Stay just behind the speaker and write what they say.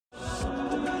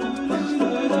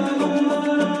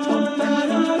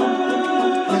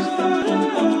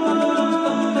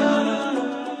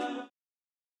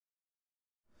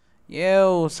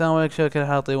يو السلام عليكم شباب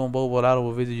الحلقة طيبون بوبو العرب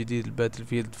وفيديو جديد لباتل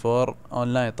فيلد 4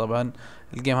 اونلاين. طبعا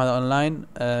الجيم هذا اونلاين.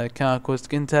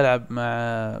 كنت العب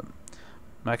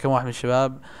مع كم واحد من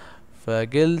الشباب،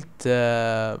 فقلت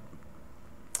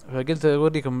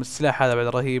اوريكم السلاح هذا بعد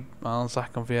رهيب. انا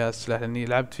انصحكم فيها السلاح لاني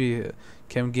لعبت فيه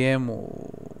كم جيم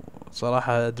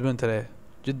وصراحة ادمنت عليه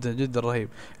جدا جدا رهيب،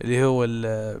 اللي هو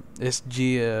الاس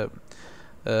جي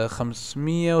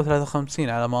 553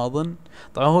 على ما اظن.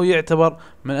 طبعا هو يعتبر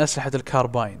من اسلحة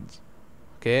الكارباينز.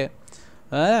 اوكي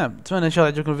نعم، اتمنى ان شاء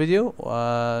الله يعجبكم الفيديو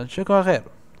ونشوفكم على خير.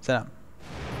 سلام.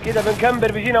 كذا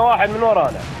بنكمبر بيجينا واحد من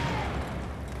ورانا.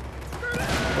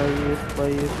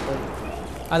 طيب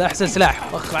هذا احسن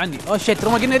سلاح وخر عني. اوه شيت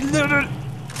رمى قلنا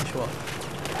شو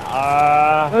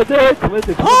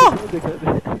مدك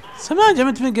سماجة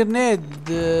انت من جرنيد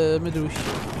مدري وش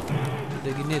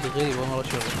جرنيد غريب والله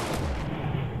شغل.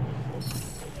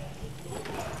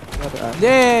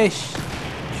 ليش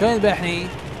شلون يذبحني؟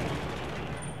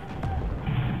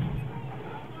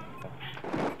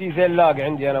 في زي اللاق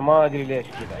عندي انا ما ادري ليش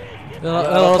كذا.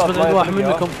 يلا اصبر عند واحد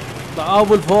منكم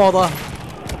ابو الفوضى.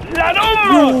 لعن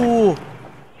امك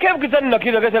كيف قتلنا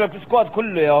كذا؟ قتلك السكواد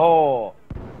كله يا هو.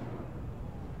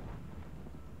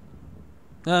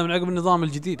 من عقب النظام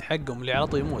الجديد حقهم اللي على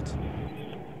طول يموت.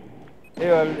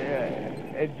 ايوه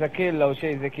اتذكيل او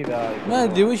شيء زي كذا. ما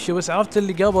ادري وش، بس عرفت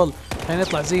اللي قبل كان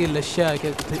يطلع زي الاشياء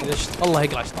الله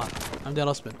يقلع شيطان عمدي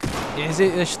رسبن، يعني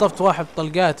زي اذا شطفت واحد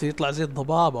طلقات يطلع زي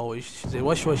الضباب او زي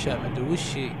وشوشه ما ادري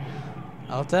وش هي،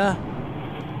 عرفته؟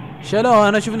 شالوه.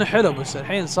 انا شفنا حلو بس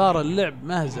الحين صار اللعب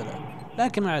مهزله،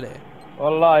 لكن ما عليه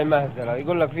والله مهزله.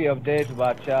 يقول لك في ابديت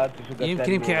وباتشات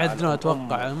يمكن يعدلون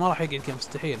اتوقع. ما راح يقعد كذا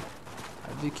مستحيل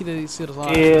كذا يصير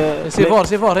صراحه.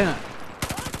 سي 4 هنا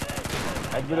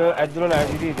عدلونا على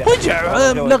جديده.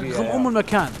 وجع ملغم ام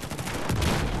المكان.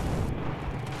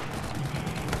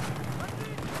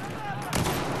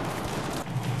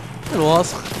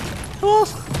 الوسخ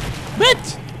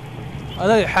بت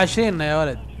هذول حاشريننا يا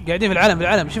ولد، قاعدين في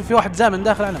العلم. شوف في واحد زامن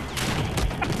داخل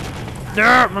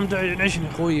العلم. ممدوح ينعشني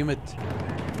اخوي مت.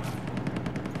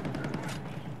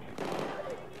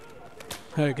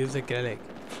 هيك يسكر عليك.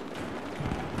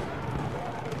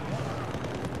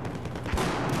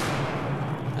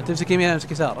 انت تمسك يمين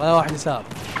امسك يسار. هذا واحد يسار.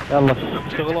 يلا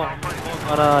شغلون.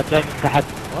 انا جاي من تحت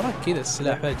وراك كذا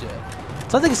السلاح فجأة.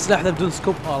 تصدق السلاح ذا بدون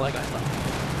سكوب والله قاعد يطلع.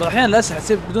 بعض الاحيان الاسلحه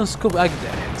تصير بدون سكوب اقدر،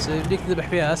 يمديك تذبح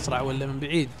فيها اسرع ولا من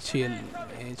بعيد تشيل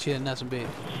الناس من بعيد.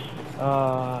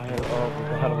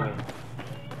 يا الله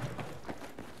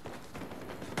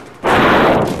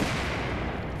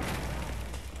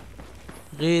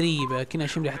غريبة كنا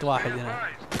اشم ريحة واحد هنا.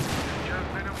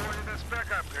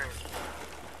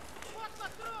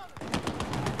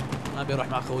 ما بيروح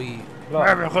مع خوي.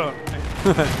 ما بيروح.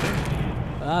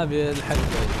 ما بيلحق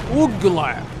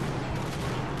وقلع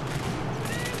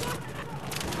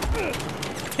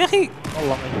يا اخي.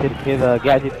 والله ما يصير كذا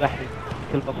قاعد يذبحني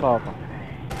بكل بساطة.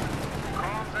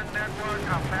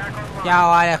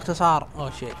 يا ويلي اختصار.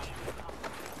 اوه شيت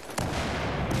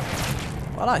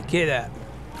وراك كذا.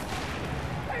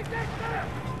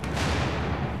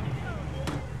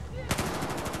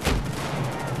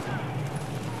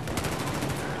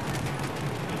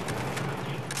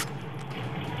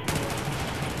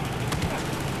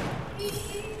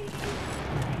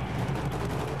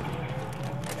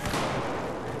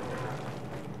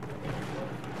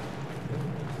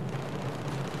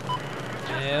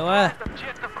 ايوه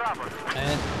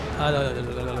هذا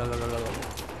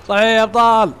صحيح يا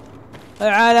ابطال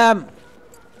العالم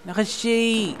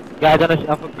نخشي. قاعد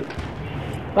انا افك.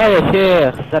 طيب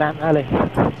يا شيخ السلام عليك.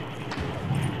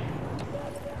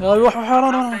 روح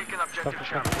حرام.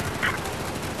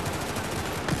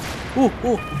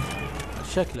 اوه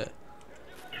شكله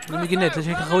لما قلت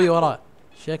شكل خوي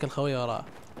وراه.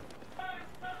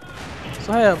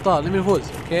 صحيح يا ابطال نبي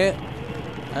نفوز. اوكي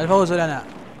الفوز والعناء،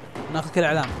 ناخذ كل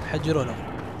الاعلام حجروا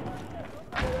لهم.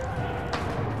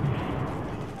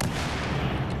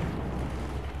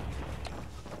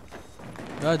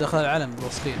 لا دخل العلم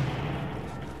الوسخين.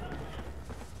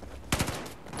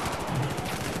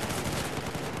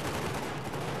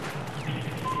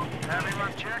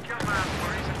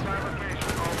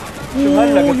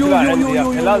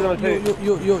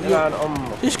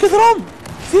 ايش كثرهم؟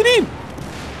 كثيرين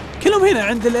كلهم هنا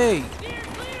عند الاي.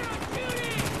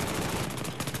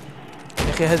 يا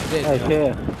اخي هز يا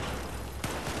شيخ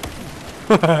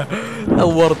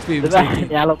نورت فيه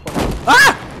ذبحني على طول.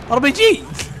 ار بي جي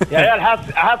يا عيال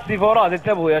حاط سيفورات.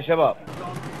 انتبهوا يا شباب.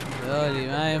 هذولي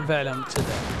ما ينفع لهم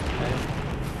تسدع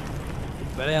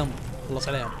عليهم. خلص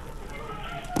عليهم.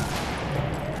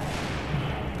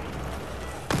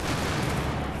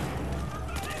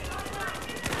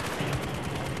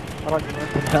 رجل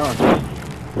انت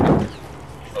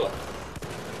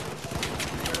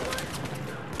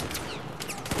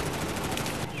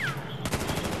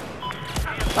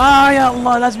يا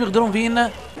الله لازم يقدرون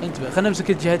فينا. انتبه خلينا نمسك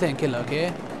الجهتين كلها.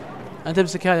 اوكي انت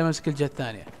امسك هذه امسك الجهه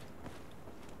الثانيه.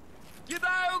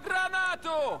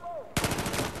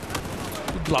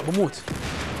 اطلع بموت.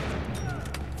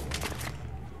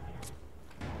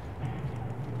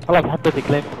 خلاص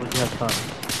حطيتك لاين في الجهه الثانيه.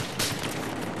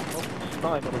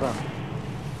 سنايبر ذا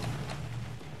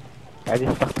قاعد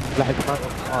يستخدم سلاح السنايبر.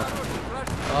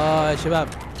 يا شباب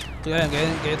قاعد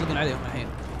يطلقون عليهم الحين.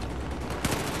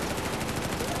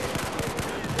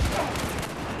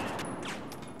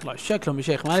 طلع شكلهم يا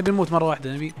شيخ ما نبي نموت مره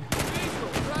واحده. نبي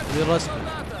الرسم.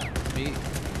 نبي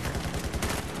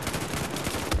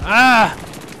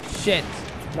شيت.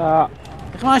 لا يا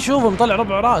اخي ما اشوفه مطلع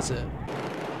ربع راسه.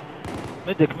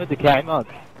 مدك يا عماد.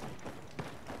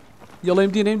 يلا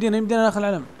يمدينا ناخذ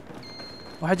العلم.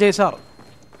 واحد جاي يسار.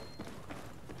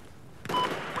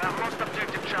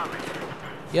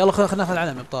 يلا خلينا ناخذ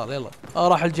العلم يا ابطال. يلا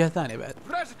راح الجهه الثانيه بعد.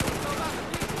 في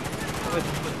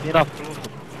ناس في الوسط.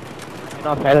 في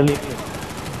ناس على اليمين.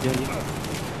 جهه اليمين.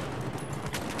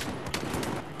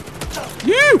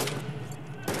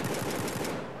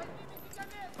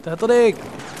 تحت طريق.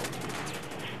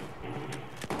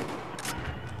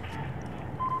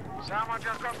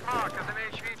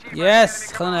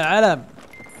 يس خلنا العلم.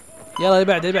 يلا اللي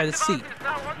بعد السي.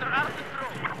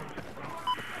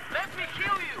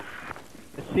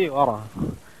 السي ورا.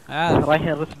 عارف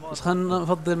رايحين رسم. بس خلنا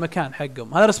نفضي المكان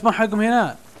حقهم. هذا رسمه حقهم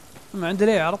هنا. هم عند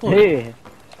ليه على طول. ايه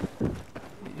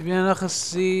يبينا ناخذ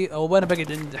السي او انا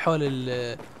بقعد عند حول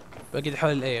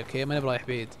الاي. اوكي ماني برايح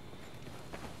بعيد.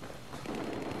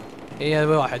 ايه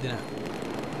هذا واحد هنا.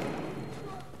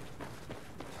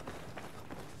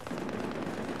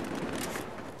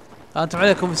 انتم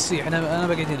عليكم في السي. انا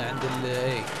بقعد هنا عند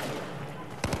الاي.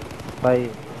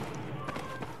 طيب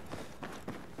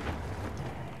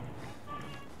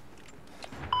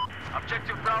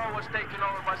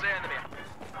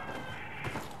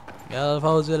يا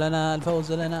الفوز لنا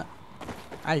الفوز لنا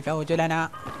الفوز لنا.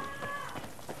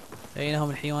 اين هم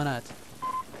الحيوانات؟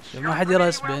 ما حد يرى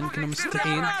اسبن كنا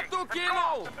مستحيل.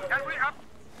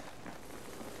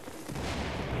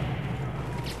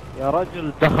 يا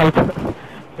رجل دخلت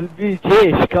في البي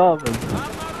جيش كامل.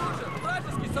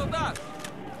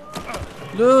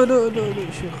 لا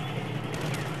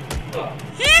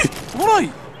شيخ وراي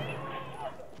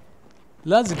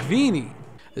لازق فيني.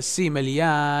 السي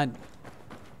مليان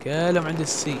كلهم عند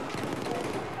السي.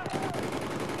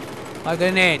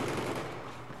 جرينيد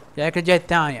جايك الجهة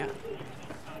الثانية.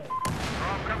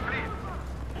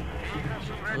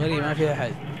 غريب ما في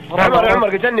احد.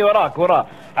 عمر قتلني وراك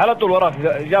على طول وراك.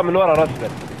 جاء من ورا رسمه.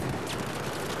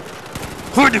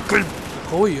 خذ الكلب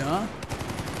قوي. ها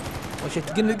وش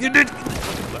تقلد جديد.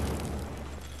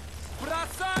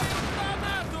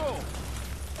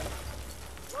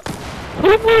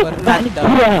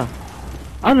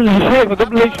 انا اللي شايفه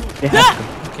قبل لا يشوفني. لا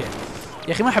اوكي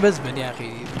يا اخي ما احب ازبن يا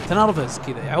اخي. تنرفز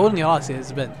كذا يعورني راسي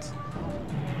ازبنت.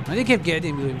 ما ادري كيف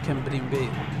قاعدين مكملين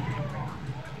بعيد.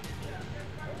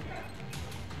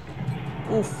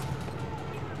 اوف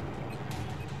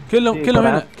كلهم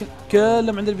هنا.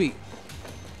 كلهم عند البي.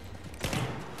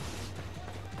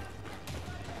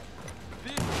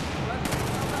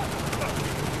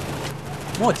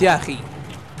 موت يا اخي.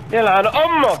 يلعن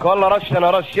امك والله. رش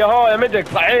يا هو يا مدك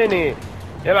صحيني.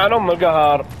 يلعن ام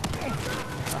القهر.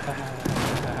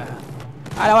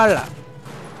 على ولا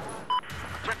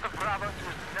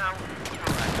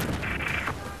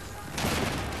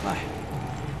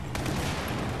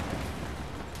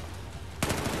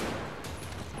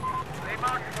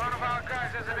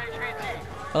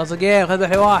خلاص الجيم خذ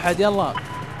الحين واحد. يلا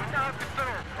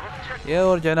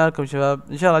ورجعنا لكم شباب.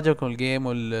 ان شاء الله عجبكم الجيم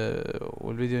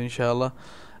والفيديو ان شاء الله.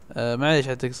 معليش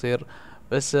على التقصير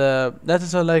بس لا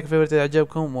تنسوا اللايك فيفرت اذا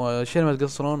عجبكم وشير ما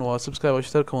تقصرون وسبسكرايب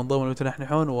واشتركوا وانضموا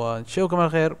الموتنحنحون ونشوفكم على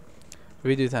خير في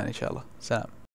فيديو ثاني ان شاء الله. سلام.